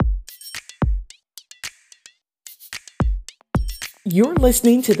You're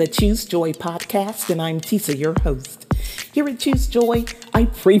listening to the Choose Joy podcast, and I'm Tisa, your host. Here at Choose Joy, I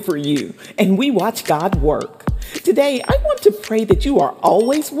pray for you, and we watch God work. Today, I want to pray that you are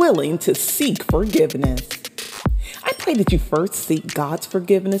always willing to seek forgiveness. I pray that you first seek God's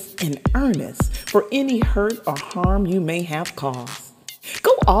forgiveness in earnest for any hurt or harm you may have caused.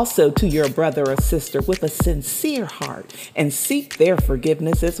 Go also to your brother or sister with a sincere heart and seek their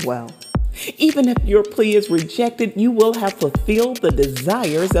forgiveness as well. Even if your plea is rejected, you will have fulfilled the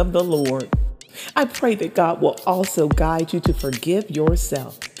desires of the Lord. I pray that God will also guide you to forgive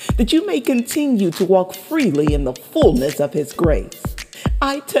yourself, that you may continue to walk freely in the fullness of His grace.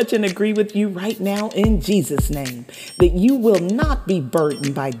 I touch and agree with you right now in Jesus' name, that you will not be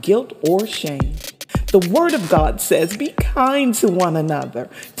burdened by guilt or shame. The Word of God says, be kind to one another,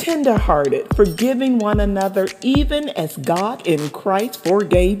 tender-hearted, forgiving one another, even as God in Christ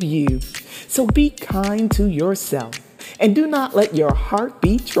forgave you. So be kind to yourself, and do not let your heart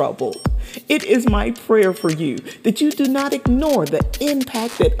be troubled. It is my prayer for you that you do not ignore the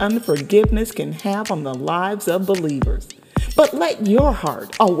impact that unforgiveness can have on the lives of believers. But let your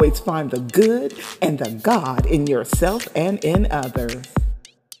heart always find the good and the God in yourself and in others.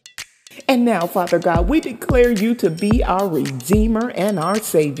 And now, Father God, we declare you to be our Redeemer and our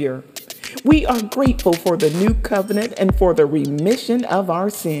Savior. We are grateful for the new covenant and for the remission of our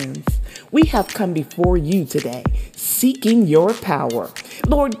sins. We have come before you today, seeking your power.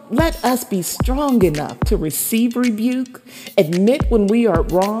 Lord, let us be strong enough to receive rebuke, admit when we are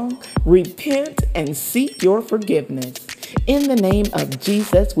wrong, repent, and seek your forgiveness. In the name of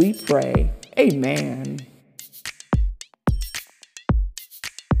Jesus, we pray. Amen.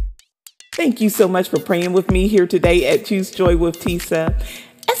 Thank you so much for praying with me here today at Choose Joy with Tisa.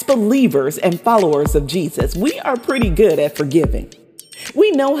 As believers and followers of Jesus, we are pretty good at forgiving.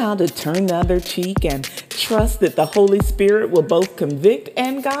 We know how to turn the other cheek and trust that the Holy Spirit will both convict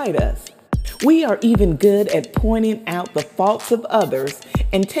and guide us. We are even good at pointing out the faults of others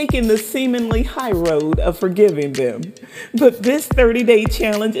and taking the seemingly high road of forgiving them. But this 30-day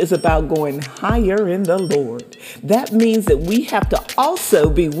challenge is about going higher in the Lord. That means that we have to also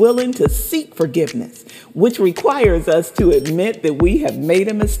be willing to seek forgiveness, which requires us to admit that we have made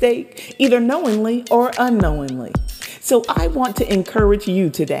a mistake, either knowingly or unknowingly. So I want to encourage you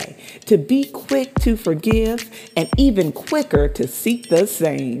today to be quick to forgive and even quicker to seek the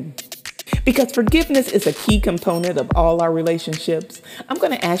same. Because forgiveness is a key component of all our relationships, I'm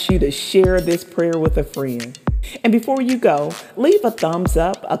going to ask you to share this prayer with a friend. And before you go, leave a thumbs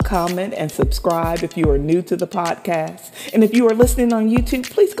up, a comment, and subscribe if you are new to the podcast. And if you are listening on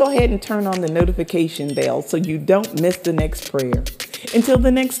YouTube, please go ahead and turn on the notification bell so you don't miss the next prayer. Until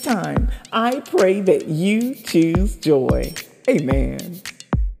the next time, I pray that you choose joy. Amen.